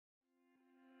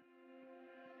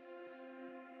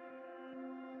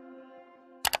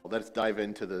let's dive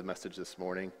into the message this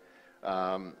morning.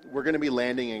 We're going to be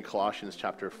landing in Colossians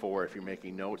chapter 4 if you're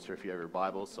making notes or if you have your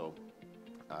Bible. So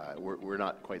we're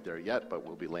not quite there yet, but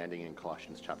we'll be landing in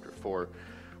Colossians chapter 4.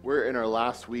 We're in our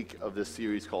last week of this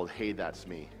series called Hey, That's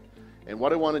Me. And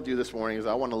what I want to do this morning is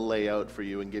I want to lay out for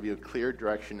you and give you a clear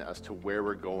direction as to where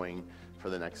we're going for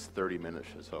the next 30 minutes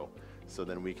or so. So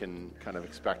then we can kind of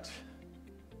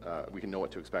we can know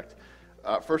what to expect.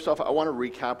 First off, I want to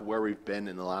recap where we've been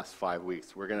in the last 5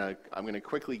 weeks. I'm going to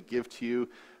quickly give to you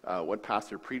what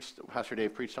Pastor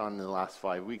Dave preached on in the last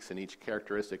 5 weeks and each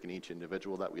characteristic and each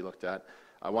individual that we looked at.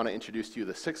 I want to introduce to you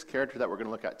the sixth character that we're going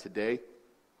to look at today.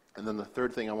 And then the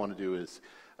third thing I want to do is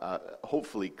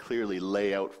hopefully clearly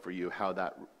lay out for you how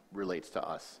that relates to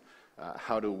us.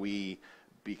 How do we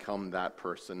become that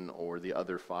person or the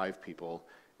other 5 people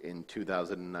in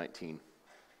 2019?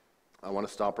 I want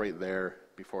to stop right there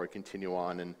before I continue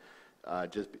on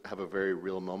and just have a very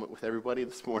real moment with everybody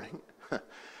this morning.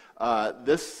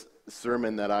 This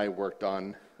sermon that I worked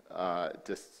on,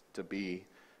 just to be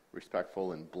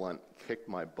respectful and blunt, kicked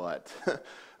my butt.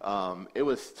 It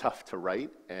was tough to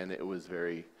write, and it was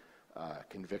very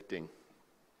convicting.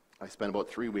 I spent about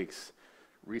 3 weeks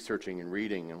researching and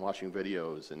reading and watching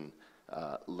videos and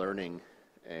learning,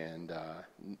 and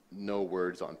no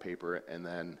words on paper, and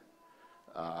then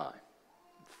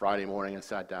Friday morning I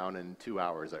sat down, and in 2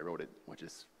 hours I wrote it, which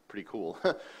is pretty cool.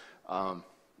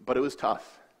 But it was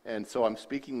tough, and so I'm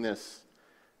speaking this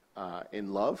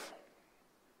in love,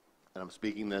 and I'm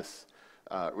speaking this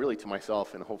really to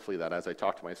myself, and hopefully that as I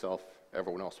talk to myself,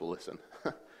 everyone else will listen.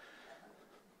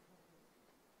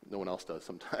 No one else does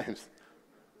sometimes.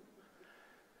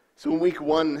 So in week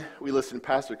 1, we listened to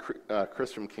Pastor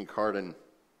Chris from Kincardine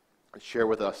share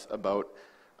with us about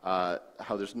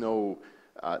how there's no,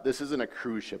 this isn't a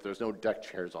cruise ship, there's no deck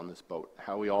chairs on this boat,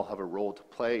 how we all have a role to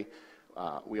play.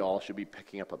 We all should be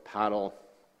picking up a paddle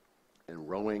and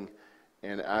rowing,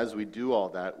 and as we do all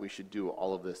that, we should do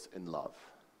all of this in love.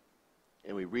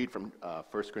 And we read from 1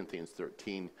 Corinthians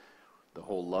 13, the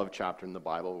whole love chapter in the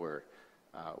Bible, where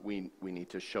we need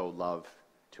to show love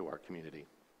to our community.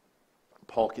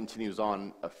 Paul continues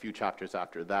on a few chapters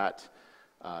after that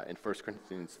in 1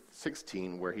 Corinthians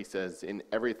 16, where he says, in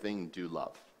everything do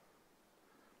love.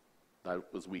 That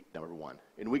was week number 1.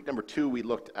 In week number 2, we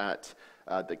looked at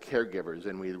the caregivers,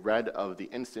 and we read of the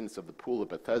instance of the pool of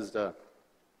Bethesda,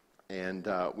 and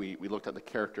we looked at the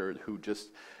character who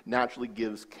just naturally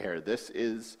gives care. This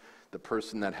is the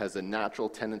person that has a natural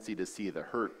tendency to see the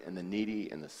hurt and the needy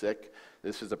and the sick.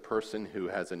 This is a person who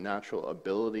has a natural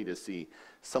ability to see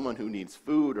someone who needs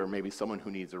food, or maybe someone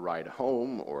who needs a ride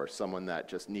home, or someone that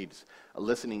just needs a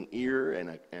listening ear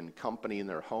and company in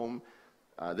their home.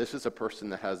 This is a person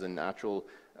that has a natural,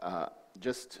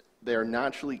 they're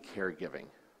naturally caregiving.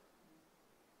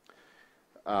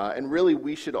 And really,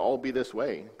 we should all be this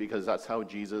way, because that's how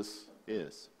Jesus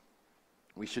is.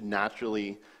 We should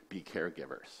naturally be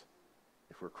caregivers.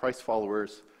 If we're Christ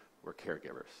followers, we're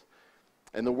caregivers.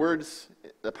 And the words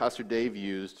that Pastor Dave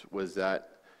used was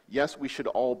that, yes, we should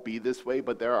all be this way,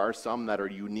 but there are some that are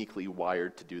uniquely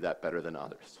wired to do that better than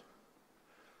others.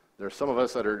 There are some of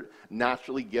us that are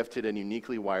naturally gifted and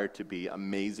uniquely wired to be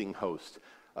amazing hosts.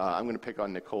 I'm going to pick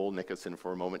on Nicole Nickerson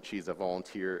for a moment. She's a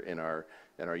volunteer in our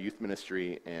youth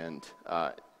ministry, and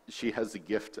she has the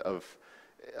gift of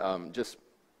just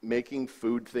making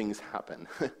food things happen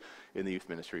in the youth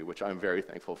ministry, which I'm very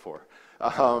thankful for.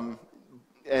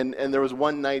 And there was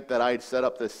one night that I'd set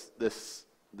up this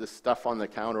stuff on the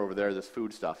counter over there, this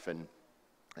food stuff, and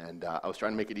I was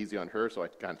trying to make it easy on her, so I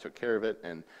kind of took care of it,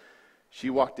 and she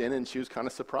walked in, and she was kind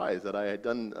of surprised that I had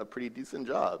done a pretty decent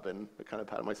job, and I kind of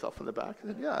patted myself on the back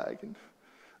and said, yeah,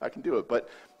 I can do it. But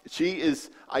she is,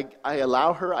 I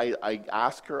allow her, I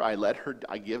ask her, I let her,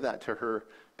 I give that to her,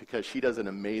 because she does an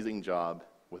amazing job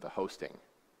with the hosting.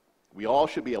 We all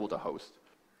should be able to host.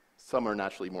 Some are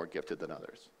naturally more gifted than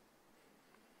others.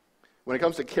 When it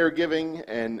comes to caregiving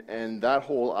and that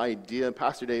whole idea,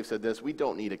 Pastor Dave said this, we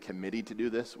don't need a committee to do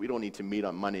this. We don't need to meet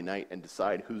on Monday night and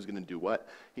decide who's going to do what.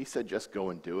 He said, just go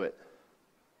and do it.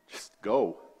 Just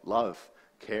go, love,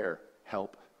 care,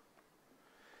 help.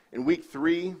 In week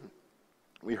 3,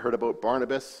 we heard about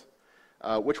Barnabas,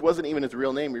 which wasn't even his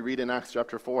real name. We read in Acts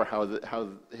chapter 4 how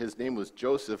his name was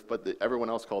Joseph, but everyone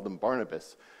else called him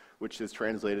Barnabas, which is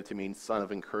translated to mean son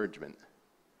of encouragement.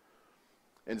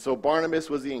 And so Barnabas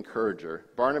was the encourager.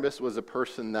 Barnabas was a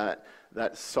person that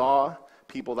saw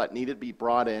people that needed to be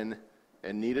brought in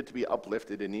and needed to be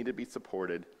uplifted and needed to be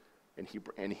supported,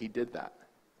 and he did that.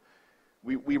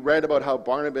 We read about how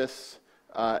Barnabas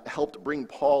helped bring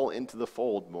Paul into the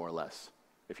fold, more or less.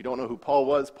 If you don't know who Paul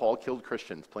was, Paul killed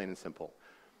Christians, plain and simple.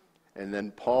 And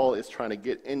then Paul is trying to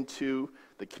get into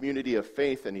the community of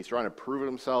faith, and he's trying to prove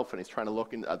himself, and he's trying to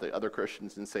look at the other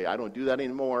Christians and say, I don't do that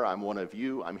anymore. I'm one of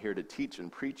you. I'm here to teach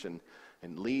and preach and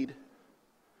lead.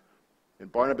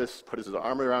 And Barnabas put his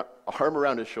arm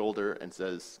around his shoulder and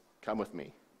says, come with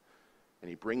me. And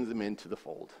he brings him into the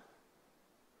fold.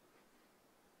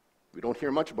 We don't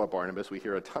hear much about Barnabas. We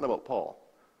hear a ton about Paul.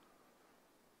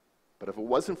 But if it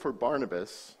wasn't for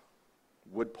Barnabas,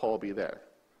 would Paul be there?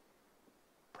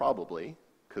 Probably,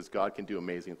 because God can do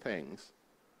amazing things.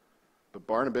 But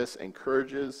Barnabas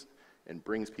encourages and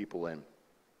brings people in.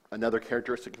 Another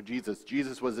characteristic of Jesus,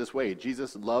 Jesus was this way.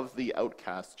 Jesus loved the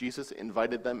outcasts. Jesus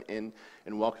invited them in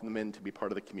and welcomed them in to be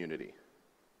part of the community.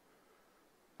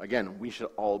 Again, we should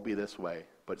all be this way,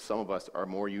 but some of us are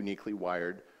more uniquely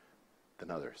wired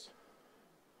than others.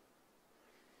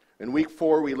 In week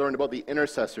 4, we learned about the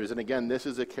intercessors, and again, this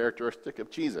is a characteristic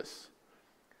of Jesus.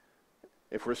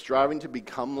 If we're striving to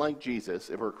become like Jesus,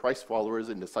 if we're Christ followers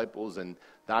and disciples, and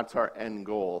that's our end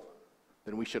goal,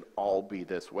 then we should all be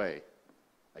this way.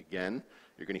 Again,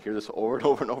 you're going to hear this over and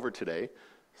over and over today.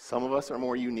 Some of us are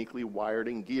more uniquely wired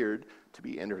and geared to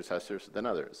be intercessors than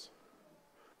others.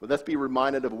 But let's be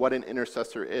reminded of what an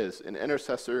intercessor is. An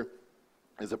intercessor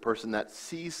is a person that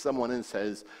sees someone and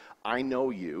says, I know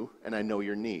you and I know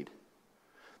your need.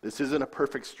 This isn't a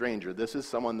perfect stranger. This is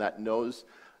someone that knows,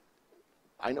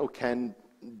 I know Ken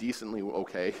decently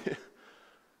okay.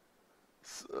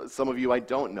 Some of you I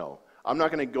don't know. I'm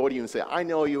not going to go to you and say, I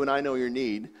know you and I know your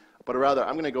need, but rather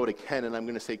I'm going to go to Ken and I'm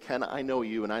going to say, Ken, I know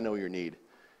you and I know your need,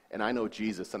 and I know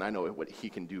Jesus and I know what he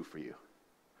can do for you.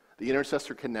 The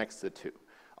intercessor connects the two.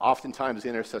 Oftentimes the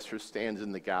intercessor stands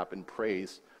in the gap and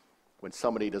prays when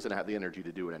somebody doesn't have the energy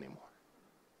to do it anymore.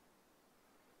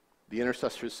 The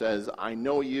intercessor says, I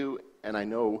know you and I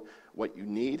know what you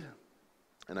need,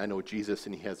 and I know Jesus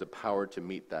and he has the power to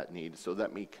meet that need, so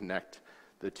let me connect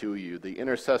the two of you. The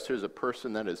intercessor is a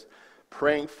person that is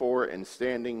praying for and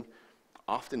standing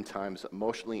oftentimes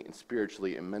emotionally and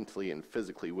spiritually and mentally and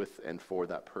physically with and for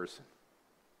that person.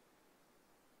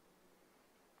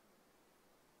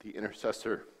 The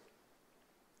intercessor,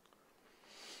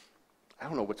 I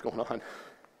don't know what's going on.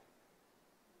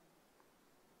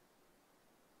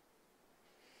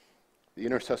 The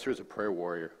intercessor is a prayer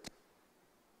warrior.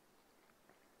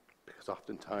 Because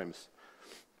oftentimes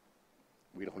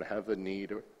we don't have the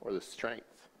need or the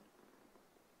strength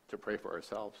to pray for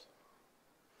ourselves.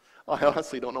 I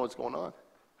honestly don't know what's going on.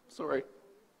 Sorry.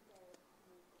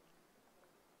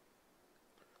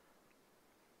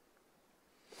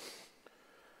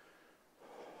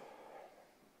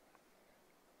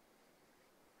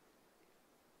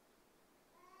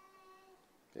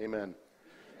 Amen.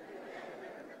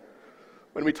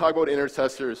 When we talk about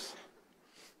intercessors,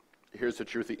 here's the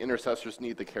truth. The intercessors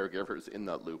need the caregivers in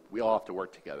that loop. We all have to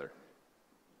work together.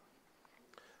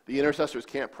 The intercessors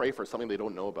can't pray for something they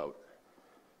don't know about.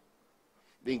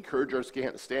 The encouragers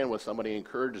can't stand with somebody,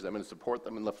 encourage them and support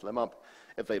them and lift them up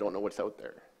if they don't know what's out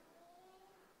there.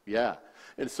 Yeah,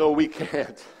 and so we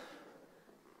can't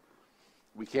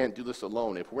do this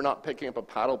alone. If we're not picking up a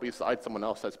paddle beside someone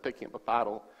else that's picking up a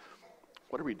paddle,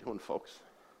 what are we doing, folks?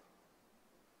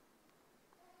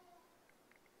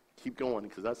 Keep going,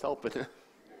 because that's helping.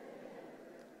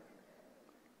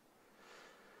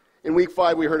 In week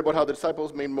 5, we heard about how the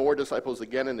disciples made more disciples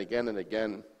again and again and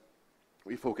again.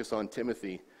 We focus on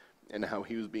Timothy and how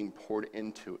he was being poured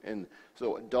into. And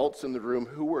so adults in the room,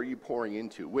 who are you pouring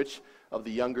into? Which of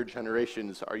the younger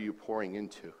generations are you pouring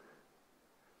into?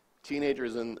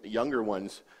 Teenagers and younger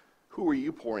ones, who are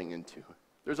you pouring into?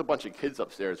 There's a bunch of kids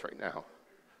upstairs right now.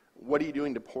 What are you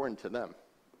doing to pour into them?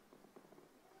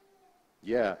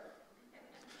 Yeah.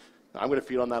 I'm going to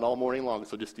feed on that all morning long,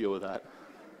 so just deal with that.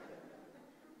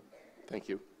 Thank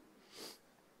you.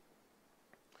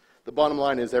 The bottom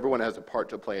line is everyone has a part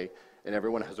to play, and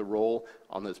everyone has a role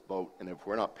on this boat, and if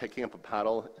we're not picking up a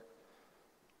paddle,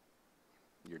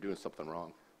 you're doing something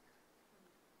wrong.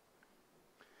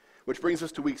 Which brings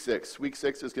us to week 6. Week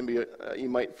 6 is going to be, you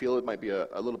might feel it might be a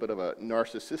little bit of a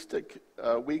narcissistic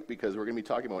week, because we're going to be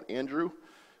talking about Andrew.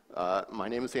 My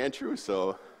name is Andrew,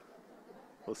 so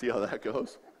we'll see how that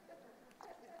goes.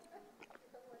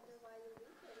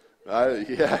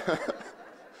 Yeah.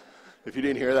 If you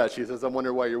didn't hear that, she says, I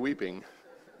wonder why you're weeping.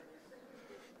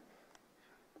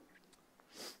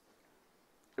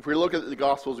 If we look at the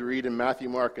Gospels, we read in Matthew,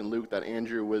 Mark, and Luke that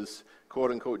Andrew was,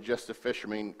 quote unquote, just a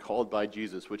fisherman called by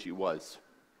Jesus, which he was.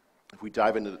 If we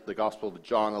dive into the Gospel of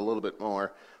John a little bit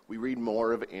more, we read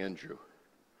more of Andrew.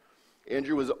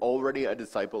 Andrew was already a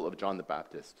disciple of John the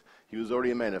Baptist. He was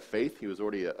already a man of faith. He was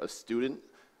already a student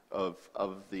of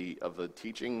the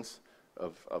teachings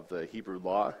of the Hebrew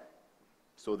law.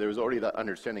 So there's already that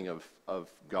understanding of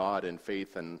God and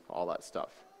faith and all that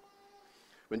stuff.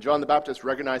 When John the Baptist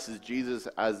recognizes Jesus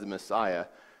as the Messiah,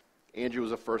 Andrew was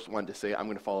the first one to say, I'm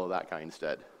going to follow that guy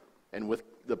instead. And with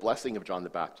the blessing of John the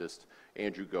Baptist,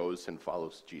 Andrew goes and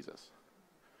follows Jesus.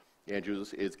 Andrew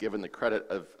is given the credit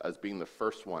as being the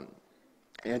first one.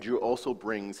 Andrew also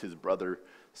brings his brother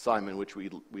Simon, which we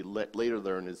later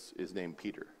learn is named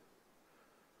Peter.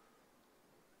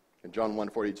 In John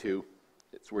 1:42,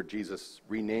 it's where Jesus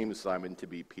renames Simon to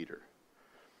be Peter.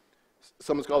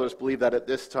 Some scholars believe that at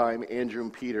this time, Andrew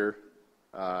and Peter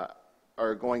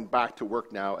are going back to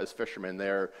work now as fishermen.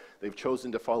 They've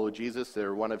chosen to follow Jesus.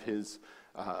 They're one of his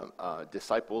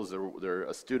disciples. They're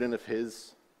a student of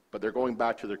his, but they're going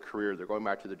back to their career. They're going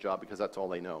back to their job because that's all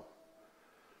they know.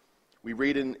 We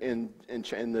read in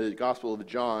the Gospel of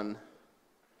John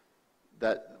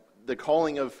that the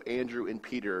calling of Andrew and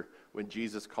Peter, when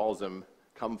Jesus calls them,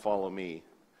 come follow me,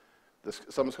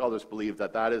 some scholars believe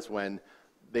that is when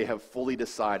they have fully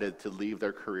decided to leave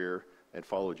their career and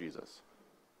follow Jesus.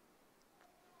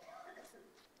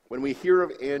 When we hear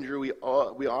of Andrew,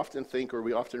 we often think, or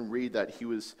we often read that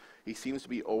he seems to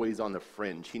be always on the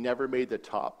fringe. He never made the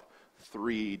top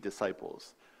 3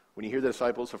 disciples. When you hear the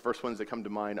disciples, the first ones that come to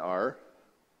mind are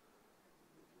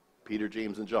Peter,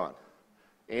 James, and John.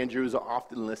 Andrew is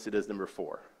often listed as number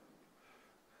 4.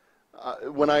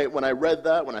 When I read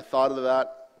that, when I thought of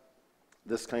that,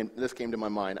 this came to my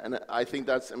mind. And I think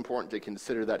that's important to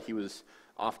consider, that he was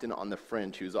often on the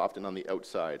fringe. He was often on the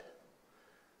outside.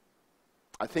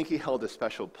 I think he held a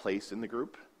special place in the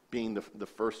group, being the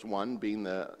first one, being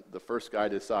the first guy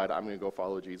to decide, I'm going to go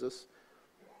follow Jesus.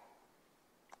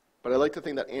 But I like to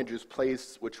think that Andrew's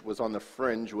place, which was on the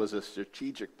fringe, was a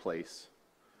strategic place,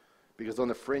 because on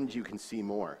the fringe you can see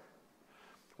more.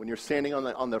 When you're standing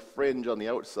on the fringe, on the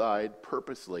outside,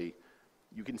 purposely,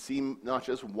 you can see not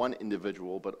just one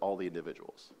individual, but all the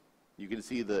individuals. You can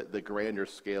see the grander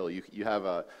scale. You have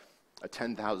a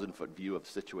 10,000-foot view of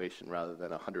situation rather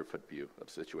than a 100-foot view of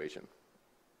situation.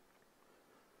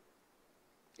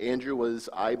 Andrew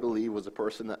I believe, was a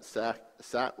person that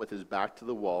sat with his back to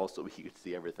the wall so he could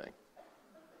see everything.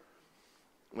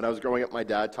 When I was growing up, my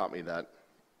dad taught me that.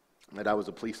 My dad was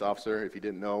a police officer, if you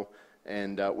didn't know,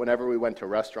 and whenever we went to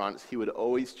restaurants, he would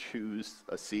always choose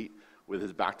a seat with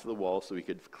his back to the wall so he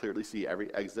could clearly see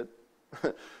every exit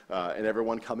and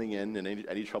everyone coming in, and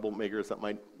any troublemakers that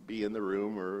might be in the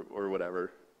room or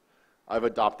whatever. I've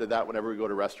adopted that whenever we go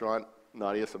to a restaurant.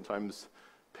 Nadia sometimes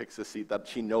picks a seat that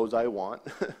she knows I want.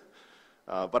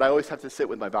 But I always have to sit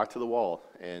with my back to the wall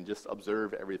and just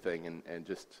observe everything and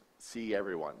just see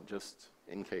everyone, just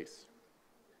in case.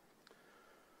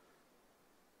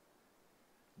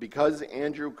 Because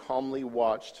Andrew calmly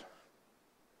watched,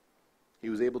 he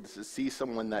was able to see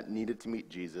someone that needed to meet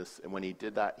Jesus, and when he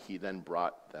did that, he then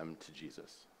brought them to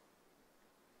Jesus.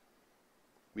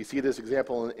 We see this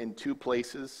example in 2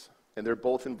 places, and they're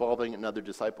both involving another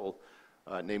disciple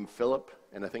named Philip,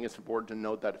 and I think it's important to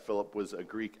note that Philip was a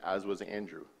Greek, as was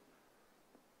Andrew.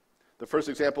 The first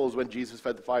example is when Jesus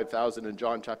fed the 5,000 in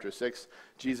John chapter 6.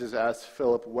 Jesus asked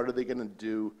Philip, what are they going to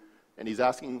do? And he's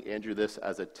asking Andrew this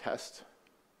as a test.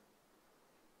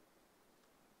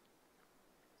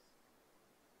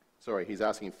 He's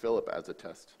asking Philip as a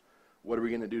test. What are we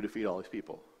going to do to feed all these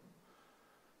people?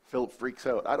 Philip freaks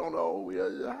out. I don't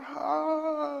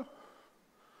know.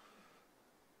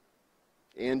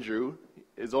 Andrew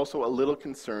is also a little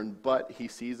concerned, but he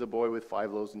sees a boy with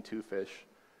 5 loaves and 2 fish,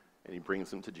 and he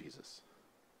brings him to Jesus.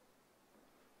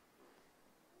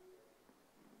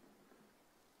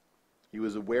 He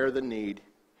was aware of the need,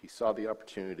 he saw the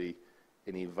opportunity,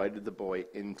 and he invited the boy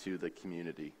into the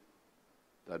community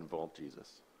that involved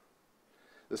Jesus.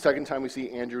 The second time we see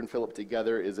Andrew and Philip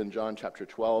together is in John chapter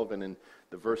 12, and in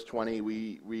the verse 20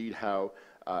 we read how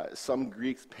some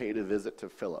Greeks paid a visit to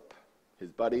Philip.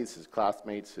 His buddies, his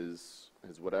classmates, his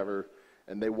whatever,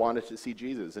 and they wanted to see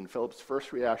Jesus. And Philip's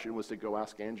first reaction was to go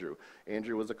ask Andrew.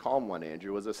 Andrew was a calm one.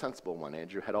 Andrew was a sensible one.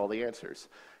 Andrew had all the answers.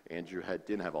 Andrew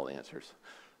didn't have all the answers.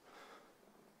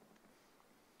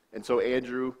 And so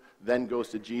Andrew then goes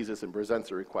to Jesus and presents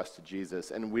a request to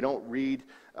Jesus. And we don't read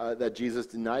that Jesus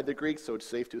denied the Greeks, so it's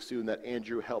safe to assume that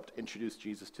Andrew helped introduce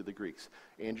Jesus to the Greeks.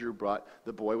 Andrew brought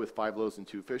the boy with 5 loaves and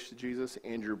 2 fish to Jesus.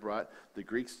 Andrew brought the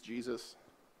Greeks to Jesus.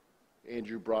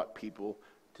 Andrew brought people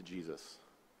to Jesus.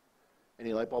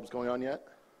 Any light bulbs going on yet?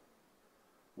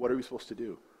 What are we supposed to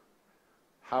do?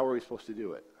 How are we supposed to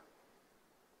do it?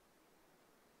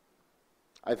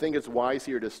 I think it's wise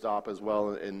here to stop as well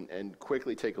and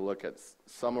quickly take a look at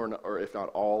some, or if not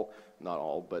all,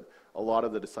 but a lot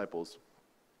of the disciples.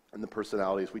 and the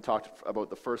personalities. We talked about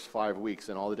the first 5 weeks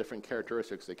and all the different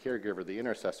characteristics, the caregiver, the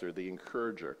intercessor, the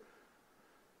encourager.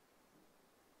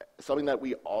 Something that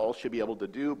we all should be able to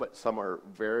do, but some are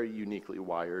very uniquely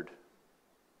wired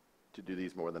to do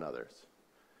these more than others.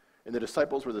 And the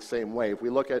disciples were the same way. If we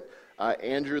look at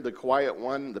Andrew, the quiet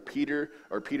one, Peter,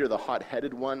 the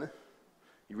hot-headed one,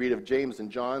 you read of James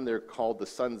and John, they're called the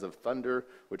sons of thunder,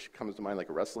 which comes to mind like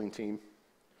a wrestling team.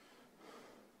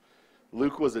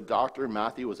 Luke was a doctor,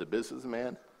 Matthew was a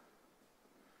businessman.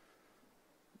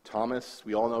 Thomas,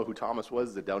 we all know who Thomas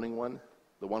was, the doubting one,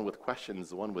 the one with questions,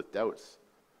 the one with doubts.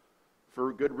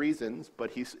 For good reasons,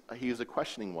 but he's a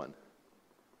questioning one.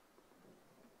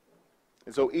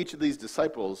 And so each of these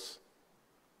disciples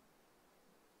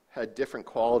had different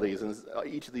qualities, and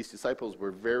each of these disciples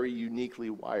were very uniquely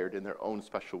wired in their own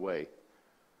special way.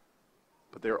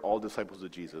 But they're all disciples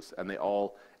of Jesus, and they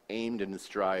all aimed and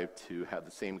strived to have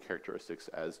the same characteristics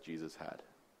as Jesus had.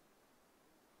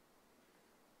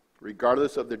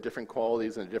 Regardless of their different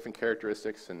qualities and different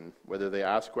characteristics, and whether they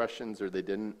asked questions or they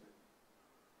didn't.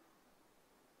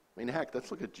 I mean, heck, let's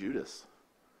look at Judas.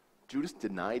 Judas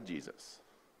denied Jesus.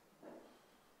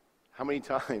 How many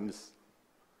times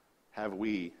have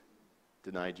we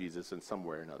denied Jesus in some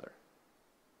way or another?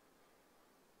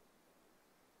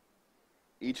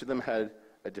 Each of them had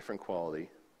a different quality,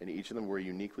 and each of them were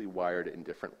uniquely wired in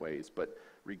different ways. But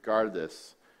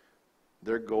regardless,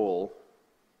 their goal,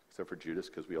 except for Judas,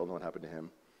 because we all know what happened to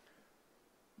him,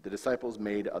 the disciples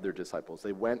made other disciples.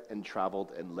 They went and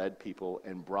traveled and led people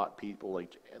and brought people,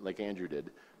 like Andrew did,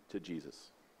 to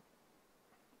Jesus.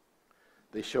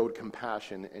 They showed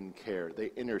compassion and care.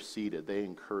 They interceded. They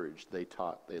encouraged. They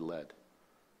taught. They led.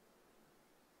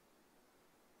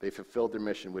 They fulfilled their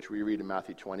mission, which we read in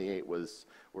Matthew 28,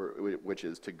 which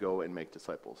is to go and make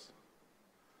disciples.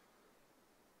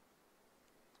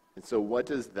 And so what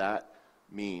does that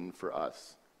mean for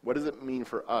us? What does it mean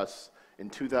for us in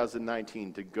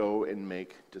 2019 to go and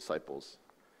make disciples?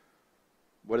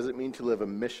 What does it mean to live a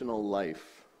missional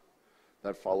life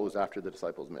that follows after the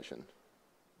disciples' mission?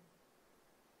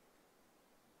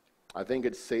 I think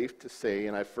it's safe to say,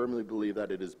 and I firmly believe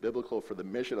that it is biblical for the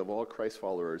mission of all Christ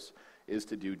followers is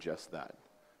to do just that,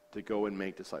 to go and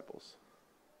make disciples.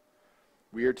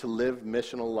 We are to live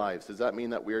missional lives. Does that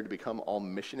mean that we are to become all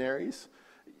missionaries?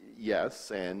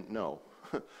 Yes and no.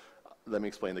 Let me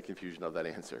explain the confusion of that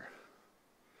answer.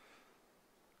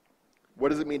 What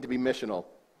does it mean to be missional?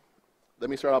 Let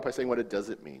me start off by saying what it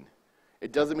doesn't mean.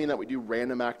 It doesn't mean that we do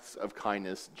random acts of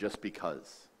kindness just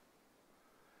because.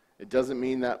 It doesn't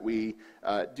mean that we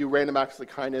do random acts of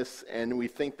kindness and we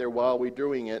think that while we're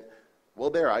doing it,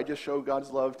 well, there, I just show God's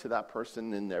love to that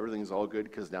person and everything's all good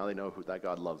because now they know that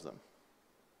God loves them.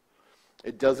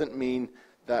 It doesn't mean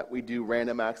that we do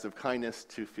random acts of kindness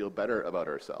to feel better about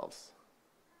ourselves.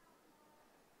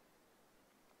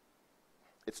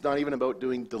 It's not even about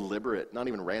doing deliberate, not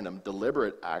even random,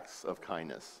 deliberate acts of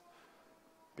kindness.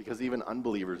 Because even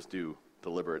unbelievers do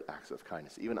deliberate acts of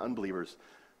kindness. Even unbelievers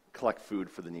collect food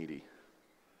for the needy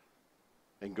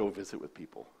and go visit with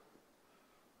people.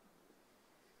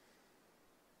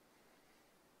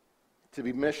 To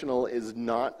be missional is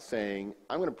not saying,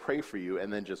 I'm going to pray for you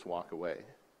and then just walk away.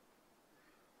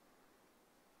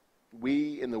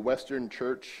 We in the Western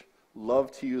church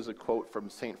love to use a quote from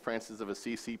St. Francis of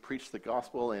Assisi, preach the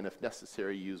gospel and if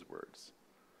necessary use words.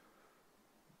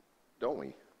 Don't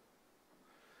we?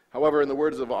 However, in the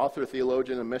words of author,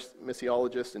 theologian, and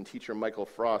missiologist and teacher Michael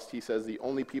Frost, he says the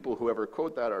only people who ever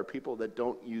quote that are people that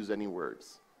don't use any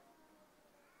words.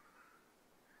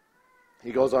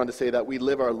 He goes on to say that we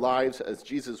live our lives as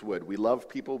Jesus would. We love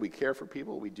people, we care for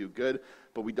people, we do good,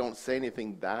 but we don't say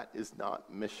anything. That is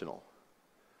not missional.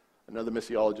 Another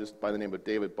missiologist by the name of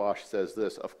David Bosch says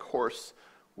this: of course,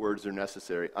 words are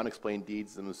necessary. Unexplained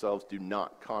deeds themselves do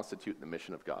not constitute the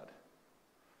mission of God.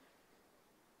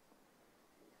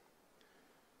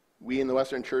 We in the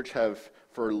Western Church have,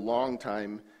 for a long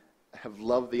time, have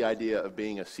loved the idea of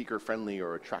being a seeker-friendly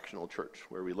or attractional church,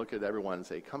 where we look at everyone and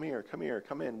say, come here, come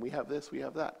in, we have this, we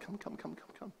have that, come.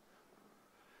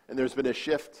 And there's been a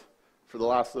shift for the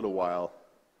last little while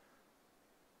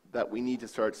that we need to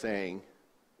start saying,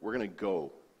 we're going to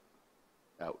go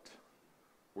out.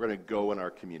 We're going to go in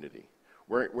our community.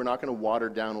 We're not going to water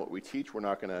down what we teach. We're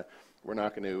not going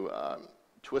to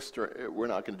twist, or we're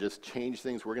not going to just change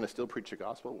things. We're going to still preach the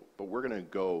gospel, but we're going to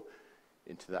go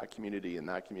into that community, and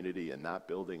that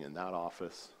building, and that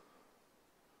office.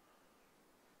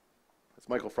 As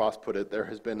Michael Frost put it, there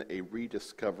has been a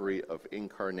rediscovery of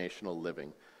incarnational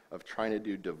living, of trying to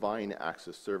do divine acts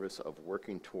of service, of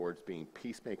working towards being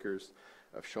peacemakers,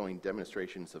 of showing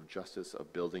demonstrations of justice,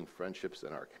 of building friendships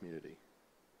in our community.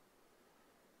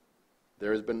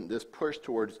 There has been this push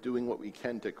towards doing what we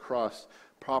can to cross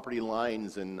property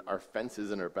lines and our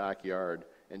fences in our backyard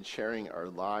and sharing our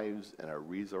lives and our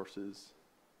resources,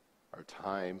 our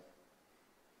time.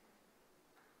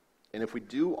 And if we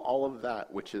do all of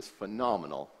that, which is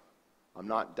phenomenal, I'm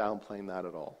not downplaying that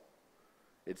at all.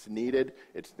 It's needed,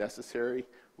 it's necessary,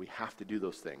 we have to do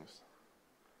those things.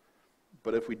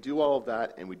 But if we do all of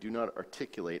that and we do not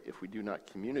articulate, if we do not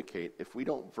communicate, if we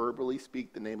don't verbally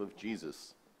speak the name of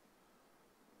Jesus,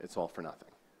 it's all for nothing.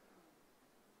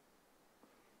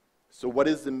 So what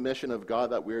is the mission of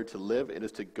God that we are to live? It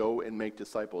is to go and make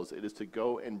disciples. It is to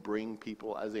go and bring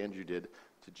people, as Andrew did,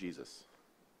 to Jesus.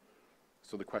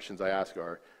 So the questions I ask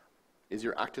are, is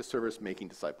your act of service making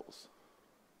disciples?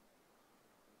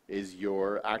 Is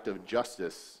your act of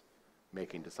justice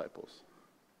making disciples?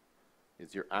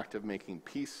 Is your act of making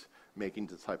peace making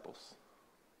disciples?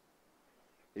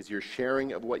 Is your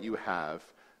sharing of what you have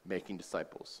making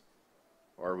disciples?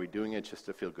 Or are we doing it just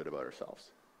to feel good about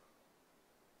ourselves?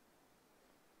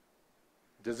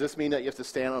 Does this mean that you have to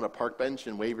stand on a park bench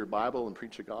and wave your Bible and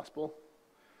preach the gospel?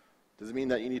 Does it mean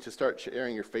that you need to start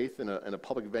sharing your faith in a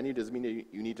public venue? Does it mean that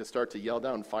you need to start to yell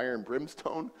down fire and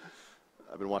brimstone?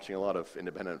 I've been watching a lot of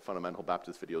independent fundamental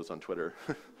Baptist videos on Twitter.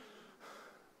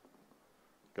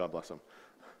 God bless them.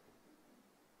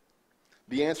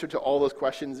 The answer to all those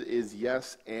questions is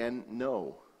yes and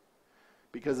no.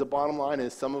 Because the bottom line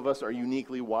is some of us are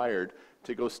uniquely wired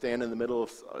to go stand in the middle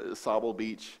of Sauble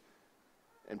Beach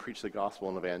and preach the gospel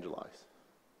and evangelize.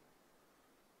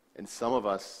 And some of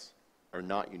us are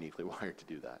not uniquely wired to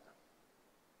do that.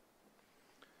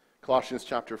 Colossians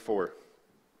chapter 4.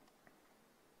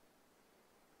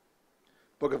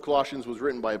 Book of Colossians was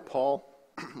written by Paul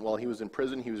while he was in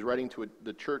prison. He was writing to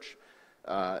the church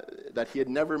that he had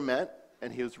never met,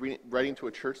 and he was writing to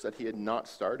a church that he had not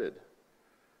started.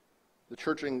 The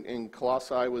church in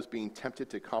Colossae was being tempted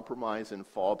to compromise and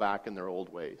fall back in their old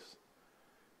ways.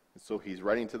 And so he's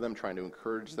writing to them, trying to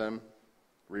encourage them,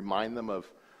 remind them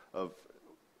of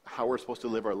how we're supposed to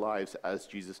live our lives as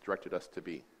Jesus directed us to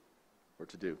be, or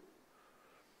to do.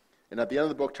 And at the end of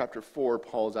the book, chapter 4,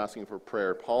 Paul is asking for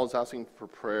prayer. Paul is asking for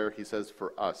prayer, he says,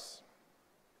 for us.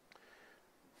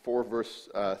 4 verse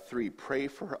 3, pray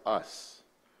for us.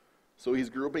 So he's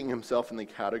grouping himself in the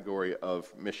category of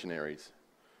missionaries.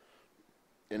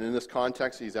 And in this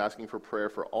context, he's asking for prayer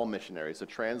for all missionaries, the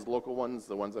translocal ones,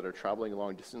 the ones that are traveling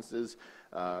long distances,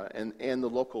 and the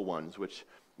local ones, which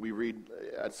we read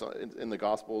in the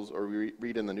Gospels, or we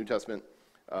read in the New Testament.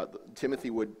 Timothy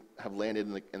would have landed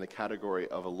in the category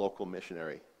of a local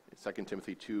missionary. 2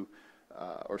 Timothy 2,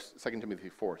 or 2 Timothy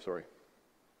 4, sorry.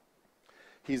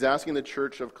 He's asking the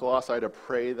church of Colossae to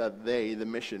pray that they, the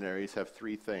missionaries, have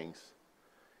 3 things.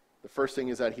 The first thing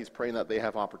is that he's praying that they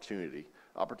have opportunity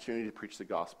to preach the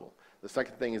gospel. The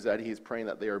second thing is that he's praying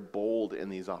that they are bold in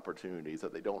these opportunities,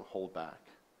 that they don't hold back.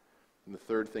 And the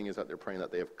third thing is that they're praying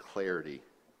that they have clarity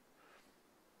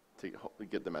to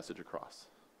get the message across.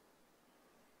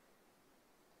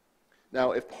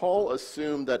 Now, if Paul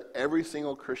assumed that every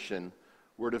single Christian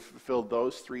were to fulfill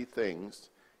those 3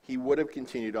 things, he would have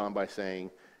continued on by saying,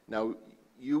 now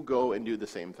you go and do the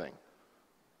same thing.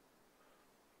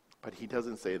 But he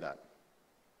doesn't say that.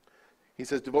 He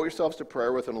says, devote yourselves to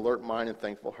prayer with an alert mind and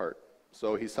thankful heart.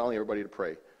 So he's telling everybody to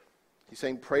pray. He's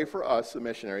saying, pray for us, the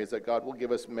missionaries, that God will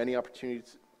give us many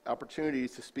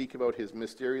opportunities to speak about his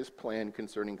mysterious plan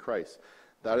concerning Christ.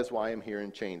 That is why I'm here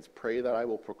in chains. Pray that I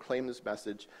will proclaim this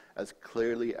message as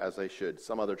clearly as I should.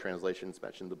 Some other translations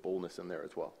mention the boldness in there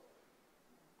as well.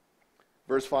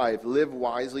 Verse 5, live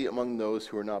wisely among those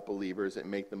who are not believers and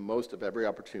make the most of every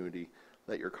opportunity.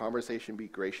 Let your conversation be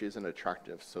gracious and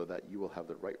attractive so that you will have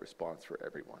the right response for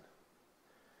everyone.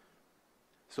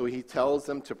 So he tells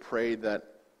them to pray that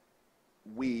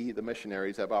we, the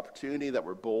missionaries, have opportunity, that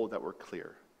we're bold, that we're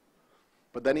clear.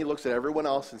 But then he looks at everyone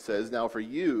else and says, now for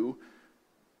you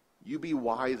be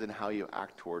wise in how you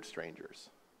act towards strangers.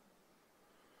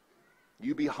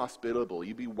 You be hospitable,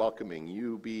 you be welcoming,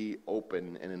 you be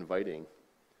open and inviting.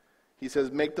 He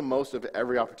says, make the most of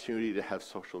every opportunity to have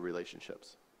social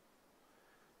relationships.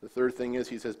 The third thing is,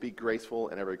 he says, be graceful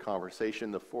in every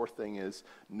conversation. The fourth thing is,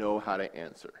 know how to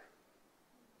answer.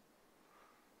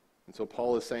 And so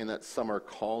Paul is saying that some are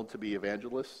called to be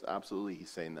evangelists. Absolutely,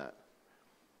 he's saying that.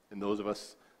 And those of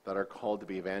us that are called to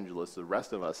be evangelists, the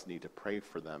rest of us need to pray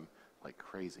for them like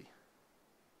crazy.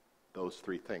 Those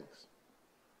 3 things.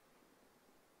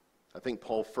 I think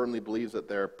Paul firmly believes that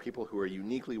there are people who are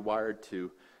uniquely wired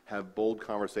to have bold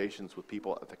conversations with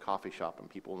people at the coffee shop and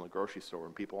people in the grocery store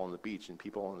and people on the beach and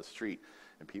people on the street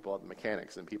and people at the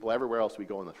mechanics and people everywhere else we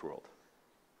go in this world.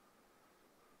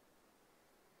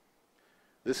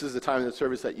 This is the time in the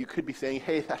service that you could be saying,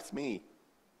 hey, that's me.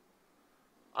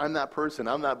 I'm that person.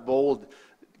 I'm that bold,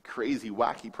 crazy,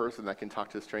 wacky person that can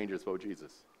talk to strangers about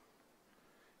Jesus.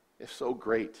 If so,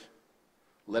 great.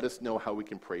 Let us know how we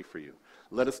can pray for you.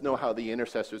 Let us know how the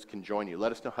intercessors can join you.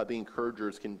 Let us know how the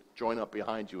encouragers can join up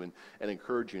behind you and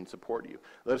encourage you and support you.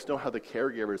 Let us know how the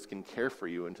caregivers can care for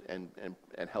you and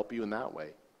help you in that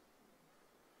way.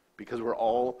 Because we're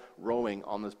all rowing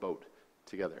on this boat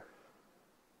together.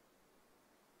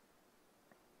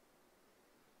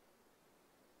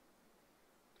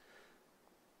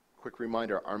 Quick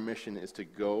reminder, our mission is to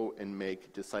go and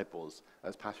make disciples.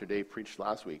 As Pastor Dave preached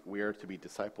last week, we are to be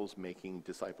disciples making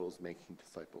disciples, making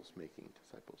disciples, making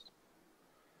disciples.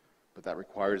 But that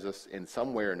requires us in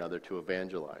some way or another to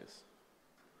evangelize.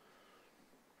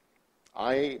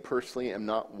 I personally am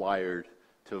not wired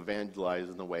to evangelize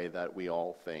in the way that we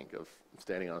all think of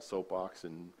standing on a soapbox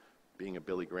and being a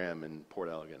Billy Graham in Port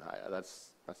Elgin. That's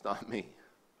not me.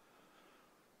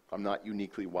 I'm not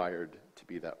uniquely wired to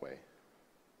be that way.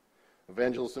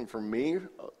 Evangelism for me,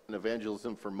 and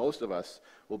evangelism for most of us,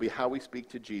 will be how we speak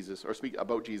to Jesus, or speak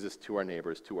about Jesus to our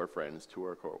neighbors, to our friends, to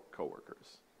our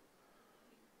co-workers.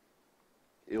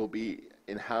 It will be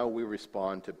in how we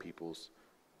respond to people's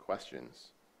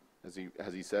questions. As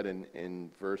he said in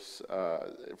verse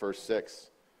 6,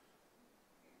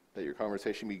 that your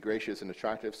conversation be gracious and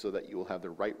attractive so that you will have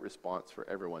the right response for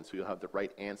everyone, so you'll have the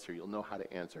right answer. You'll know how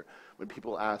to answer. When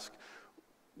people ask,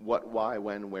 what, why,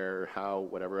 when, where, how,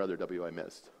 whatever other W I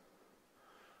missed,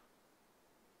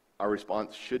 our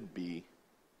response should be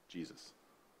Jesus.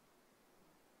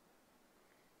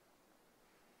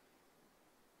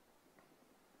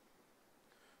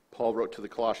 Paul wrote to the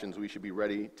Colossians, we should be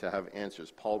ready to have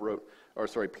answers.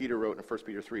 Peter wrote in 1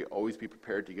 Peter 3, always be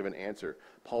prepared to give an answer.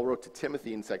 Paul wrote to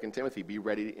Timothy in 2 Timothy, be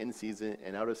ready in season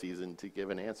and out of season to give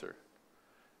an answer.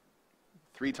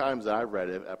 3 times that I've read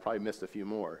it, I probably missed a few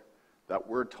more, that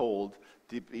we're told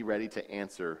to be ready to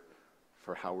answer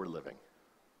for how we're living.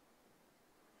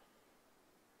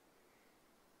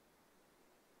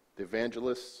 The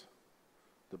evangelists,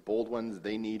 the bold ones,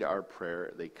 they need our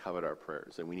prayer. They covet our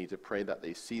prayers. And we need to pray that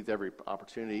they seize every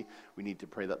opportunity. We need to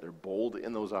pray that they're bold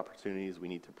in those opportunities. We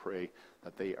need to pray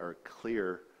that they are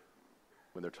clear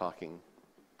when they're talking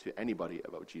to anybody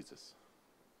about Jesus.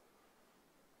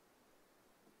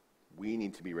 We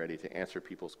need to be ready to answer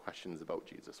people's questions about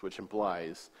Jesus, which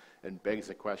implies and begs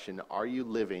the question, are you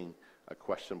living a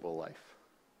questionable life?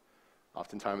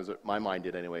 Oftentimes, my mind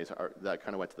did anyways, that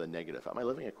kind of went to the negative. Am I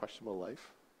living a questionable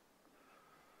life?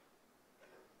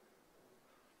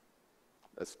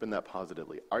 Let's spin that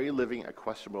positively. Are you living a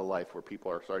questionable life where people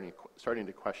are starting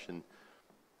to question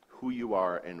who you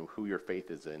are and who your faith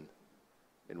is in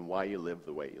and why you live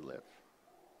the way you live?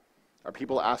 Are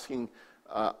people asking,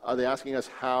 are they asking us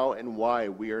how and why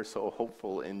we are so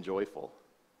hopeful and joyful?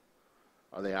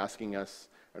 Are they asking us,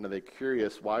 and are they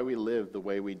curious why we live the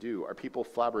way we do? Are people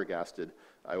flabbergasted?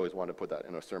 I always want to put that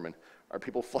in a sermon. Are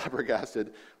people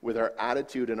flabbergasted with our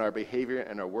attitude and our behavior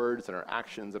and our words and our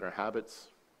actions and our habits?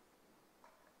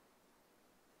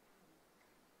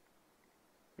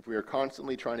 If we are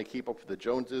constantly trying to keep up with the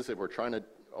Joneses, if we're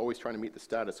always trying to meet the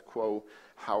status quo,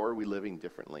 how are we living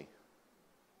differently?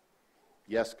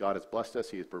 Yes, God has blessed us.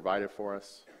 He has provided for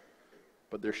us.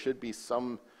 But there should be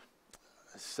some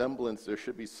semblance, there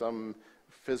should be some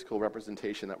physical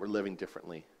representation that we're living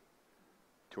differently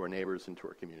to our neighbors and to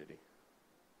our community.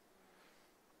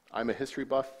 I'm a history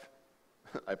buff.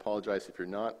 I apologize if you're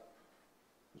not.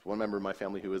 There's one member of my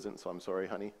family who isn't, so I'm sorry,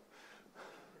 honey.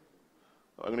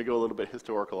 I'm going to go a little bit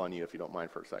historical on you if you don't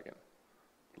mind for a second.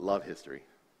 Love history.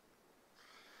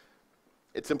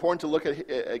 It's important to look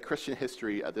at Christian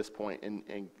history at this point,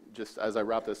 and just as I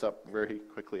wrap this up very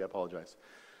quickly, I apologize.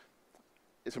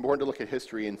 It's important to look at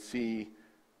history and see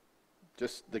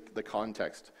just the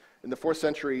context. In the 4th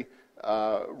century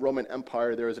Roman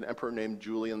Empire, there was an emperor named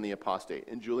Julian the Apostate,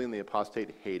 and Julian the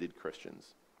Apostate hated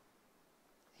Christians.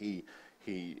 He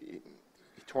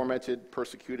tormented,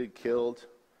 persecuted, killed,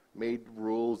 made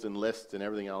rules and lists and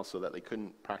everything else so that they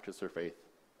couldn't practice their faith.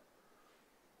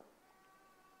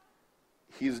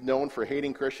 He's known for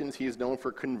hating Christians. He is known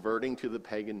for converting to the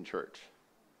pagan church.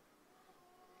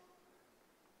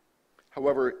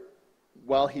 However,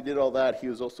 while he did all that, he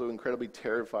was also incredibly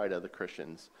terrified of the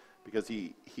Christians because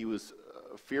he was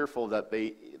fearful that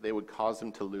they would cause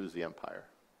him to lose the empire.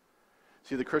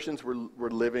 See, the Christians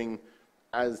were living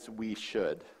as we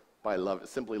should by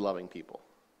simply loving people.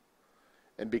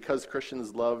 And because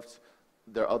Christians loved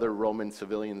their other Roman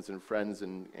civilians and friends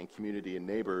and community and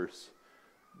neighbors,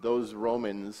 those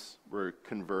Romans were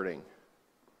converting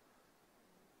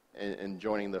and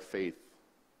joining the faith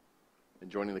and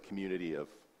joining the community of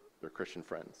their Christian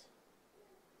friends.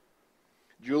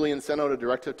 Julian sent out a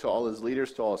directive to all his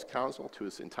leaders, to all his council, to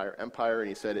his entire empire, and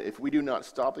he said, if we do not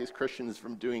stop these Christians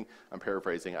from doing, I'm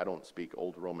paraphrasing, I don't speak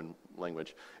old Roman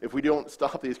language, if we don't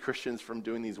stop these Christians from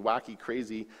doing these wacky,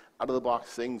 crazy,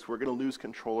 out-of-the-box things, we're going to lose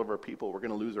control of our people, we're going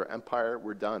to lose our empire,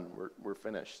 we're done, we're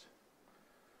finished.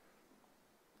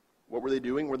 What were they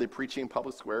doing? Were they preaching in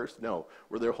public squares? No.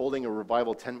 Were they holding a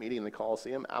revival tent meeting in the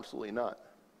Colosseum? Absolutely not.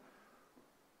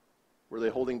 Were they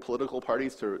holding political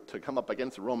parties to come up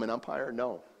against the Roman Empire?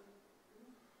 No.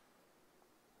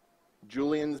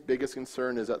 Julian's biggest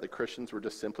concern is that the Christians were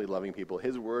just simply loving people.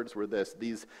 His words were this: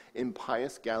 these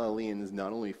impious Galileans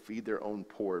not only feed their own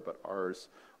poor, but ours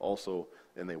also,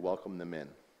 and they welcome them in.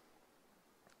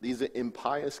 These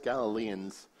impious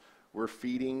Galileans were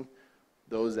feeding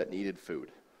those that needed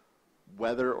food,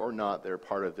 whether or not they're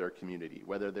part of their community,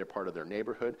 whether they're part of their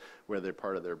neighborhood, whether they're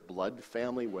part of their blood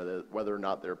family, whether or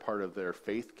not they're part of their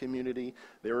faith community.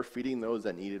 They were feeding those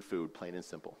that needed food, plain and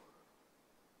simple.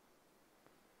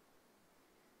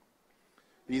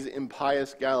 These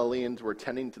impious Galileans were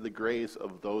tending to the graves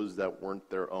of those that weren't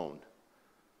their own.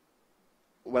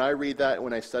 When I read that,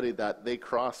 when I studied that, they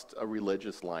crossed a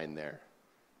religious line there.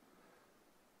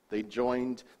 They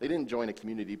didn't join a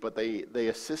community, but they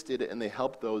assisted and they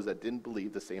helped those that didn't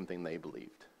believe the same thing they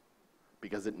believed,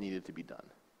 because it needed to be done.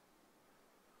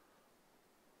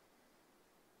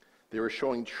 They were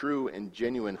showing true and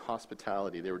genuine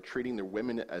hospitality. They were treating their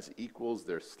women as equals,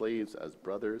 their slaves as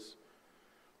brothers.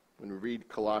 When we read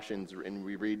Colossians and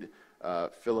we read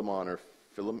Philemon or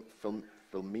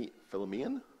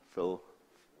Philemeon?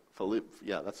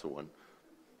 Yeah, that's the one.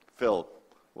 Phil.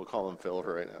 We'll call him Phil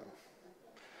right now.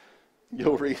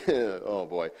 You'll read, oh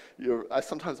boy,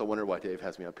 sometimes I wonder why Dave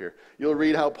has me up here. You'll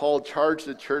read how Paul charged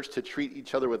the church to treat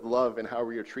each other with love and how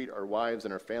we are to treat our wives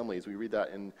and our families. We read that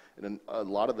in a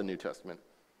lot of the New Testament.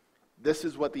 This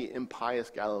is what the impious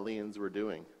Galileans were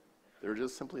doing. They were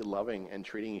just simply loving and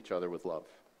treating each other with love.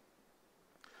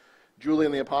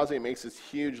 Julian the Apostate makes this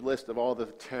huge list of all the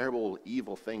terrible,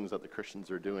 evil things that the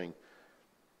Christians are doing.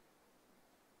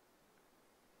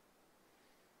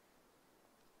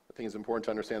 I think it's important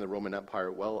to understand the Roman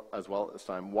Empire as well at this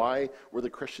time. Why were the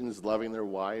Christians loving their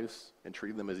wives and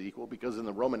treating them as equal? Because in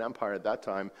the Roman Empire at that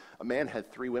time, a man had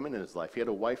 3 women in his life. He had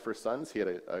a wife for sons, he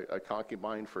had a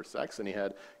concubine for sex, and he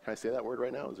had, can I say that word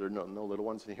right now? Is there no little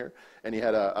ones in here? And he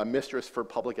had a mistress for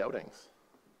public outings.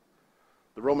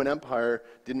 The Roman Empire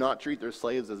did not treat their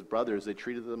slaves as brothers. They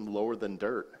treated them lower than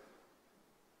dirt.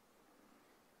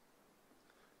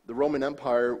 The Roman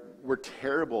Empire were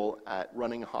terrible at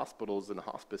running hospitals and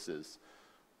hospices.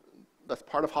 That's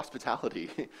part of hospitality.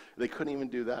 They couldn't even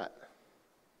do that.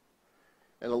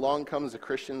 And along comes the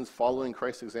Christians following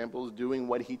Christ's examples, doing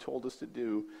what he told us to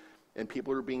do, and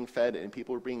people are being fed and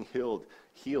people are being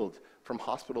healed from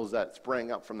hospitals that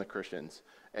sprang up from the Christians.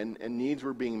 And needs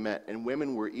were being met, and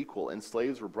women were equal, and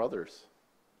slaves were brothers.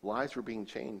 Lives were being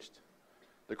changed.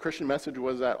 The Christian message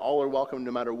was that all are welcome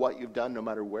no matter what you've done, no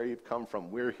matter where you've come from.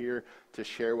 We're here to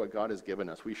share what God has given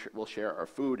us. We'll share our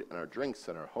food and our drinks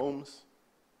and our homes.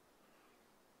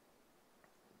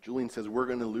 Julian says we're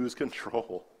going to lose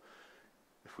control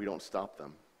if we don't stop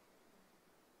them.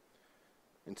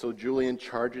 And so Julian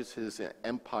charges his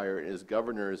empire and his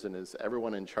governors and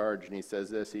everyone in charge, and he says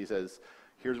this, he says,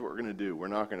 here's what we're going to do. We're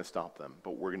not going to stop them,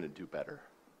 but we're going to do better.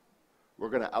 We're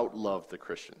going to outlove the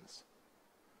Christians.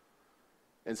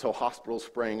 And so hospitals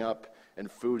sprang up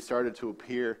and food started to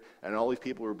appear and all these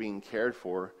people were being cared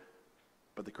for,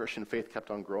 but the Christian faith kept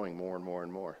on growing more and more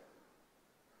and more.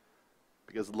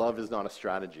 Because love is not a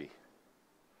strategy.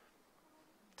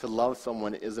 To love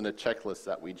someone isn't a checklist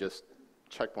that we just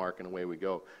check mark and away we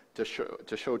go. To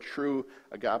show true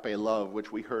agape love,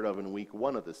 which we heard of in week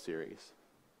 1 of this series,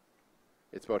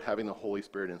 it's about having the Holy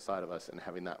Spirit inside of us and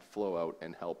having that flow out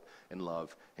and help and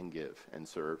love and give and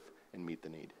serve and meet the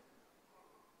need.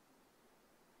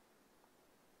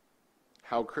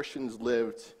 How Christians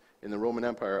lived in the Roman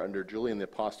Empire under Julian the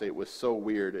Apostate was so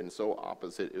weird and so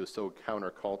opposite, it was so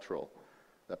countercultural,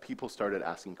 that people started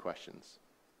asking questions.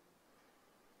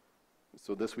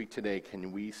 So this week today,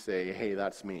 can we say, hey,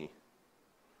 that's me?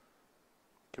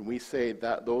 Can we say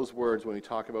that those words when we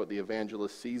talk about the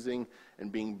evangelist seizing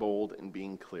and being bold and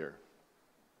being clear?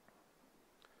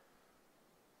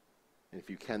 And if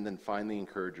you can, then find the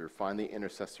encourager, find the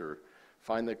intercessor,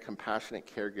 find the compassionate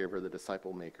caregiver, the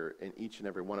disciple maker, and each and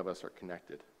every one of us are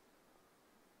connected.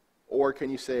 Or can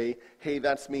you say, hey,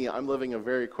 that's me, I'm living a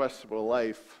very questionable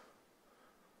life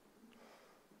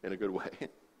in a good way?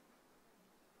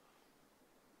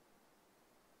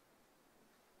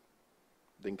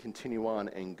 then continue on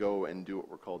and go and do what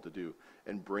we're called to do.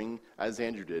 And bring, as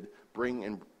Andrew did,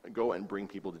 go and bring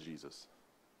people to Jesus.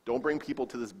 Don't bring people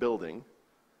to this building.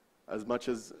 As much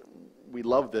as we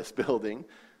love this building,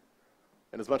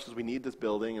 and as much as we need this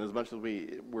building, and as much as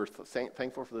we're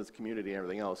thankful for this community and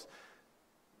everything else,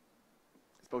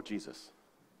 it's about Jesus.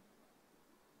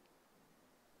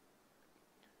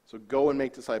 So go and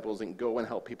make disciples and go and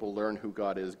help people learn who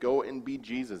God is. Go and be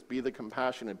Jesus. Be the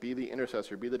compassionate, be the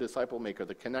intercessor, be the disciple maker,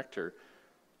 the connector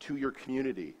to your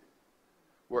community,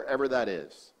 wherever that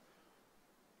is,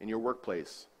 in your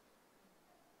workplace.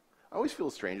 I always feel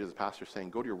strange as a pastor saying,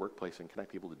 go to your workplace and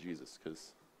connect people to Jesus,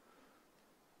 because,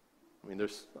 I mean,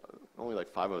 there's only like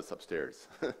 5 of us upstairs.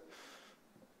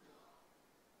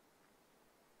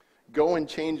 Go and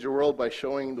change the world by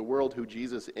showing the world who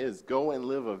Jesus is. Go and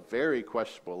live a very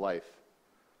questionable life,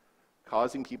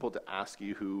 causing people to ask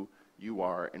you who you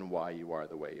are and why you are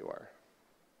the way you are.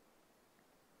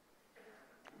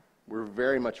 We're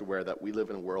very much aware that we live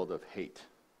in a world of hate.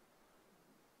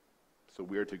 So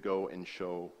we are to go and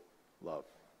show love.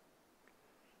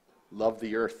 Love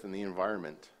the earth and the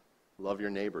environment. Love your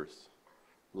neighbors.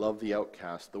 Love the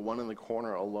outcast, the one in the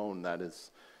corner alone that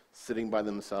is sitting by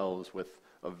themselves with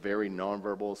a very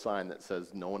nonverbal sign that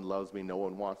says, no one loves me, no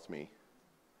one wants me.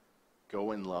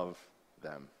 Go and love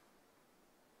them.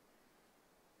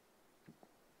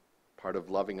 Part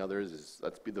of loving others is,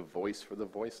 let's be the voice for the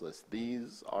voiceless.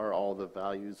 These are all the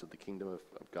values of the kingdom of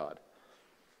God.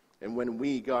 And when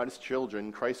we, God's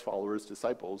children, Christ followers,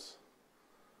 disciples,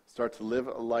 start to live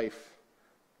a life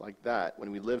like that, when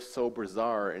we live so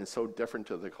bizarre and so different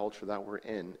to the culture that we're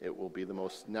in, it will be the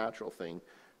most natural thing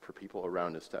for people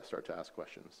around us to start to ask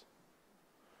questions.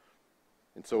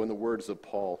 And so in the words of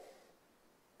Paul,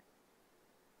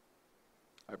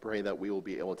 I pray that we will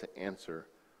be able to answer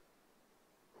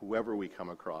whoever we come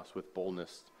across with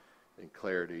boldness and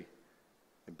clarity,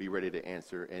 and be ready to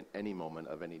answer in any moment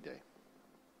of any day.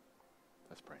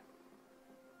 Let's pray.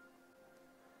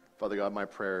 Father God, my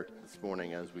prayer this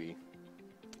morning as we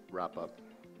wrap up,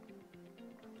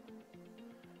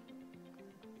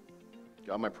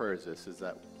 God, my prayer is this, is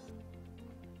that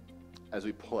as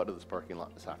we pull out of this parking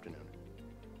lot this afternoon,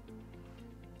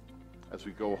 as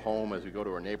we go home, as we go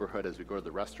to our neighborhood, as we go to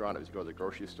the restaurant, as we go to the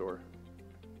grocery store,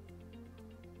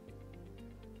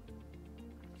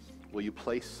 will you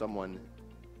place someone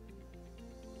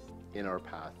in our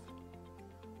path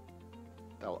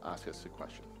that will ask us a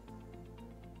question?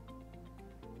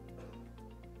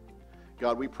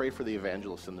 God, we pray for the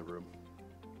evangelists in the room.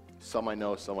 Some I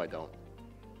know, some I don't.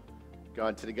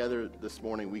 God, together this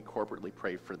morning, we corporately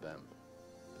pray for them.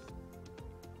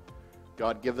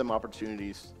 God, give them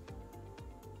opportunities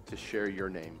to share your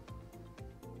name.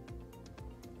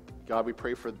 God, we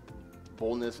pray for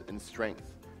boldness and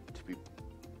strength to be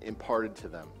imparted to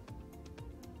them,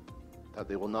 that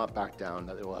they will not back down,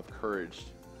 that they will have courage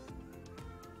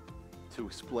to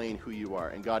explain who you are.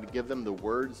 And God, give them the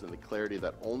words and the clarity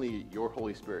that only your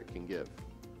Holy Spirit can give,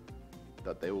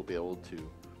 that they will be able to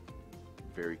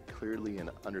very clearly and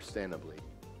understandably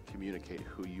communicate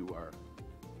who you are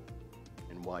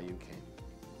and why you came.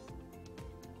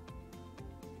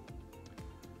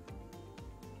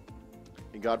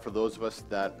 And God, for those of us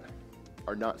that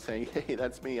are not saying, hey,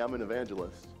 that's me, I'm an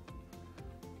evangelist,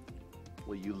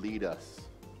 will you lead us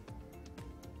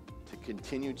to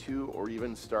continue to, or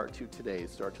even start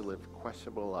to live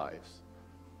questionable lives,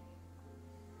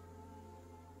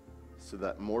 so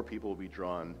that more people will be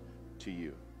drawn to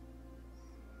you.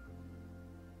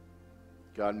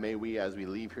 God, may we, as we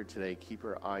leave here today, keep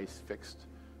our eyes fixed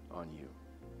on you,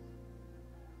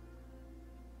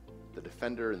 the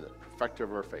defender and the perfecter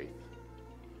of our faith.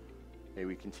 May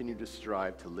we continue to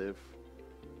strive to live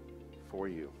for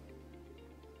you.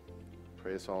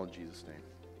 Pray us all in Jesus'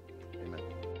 name.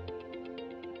 Amen.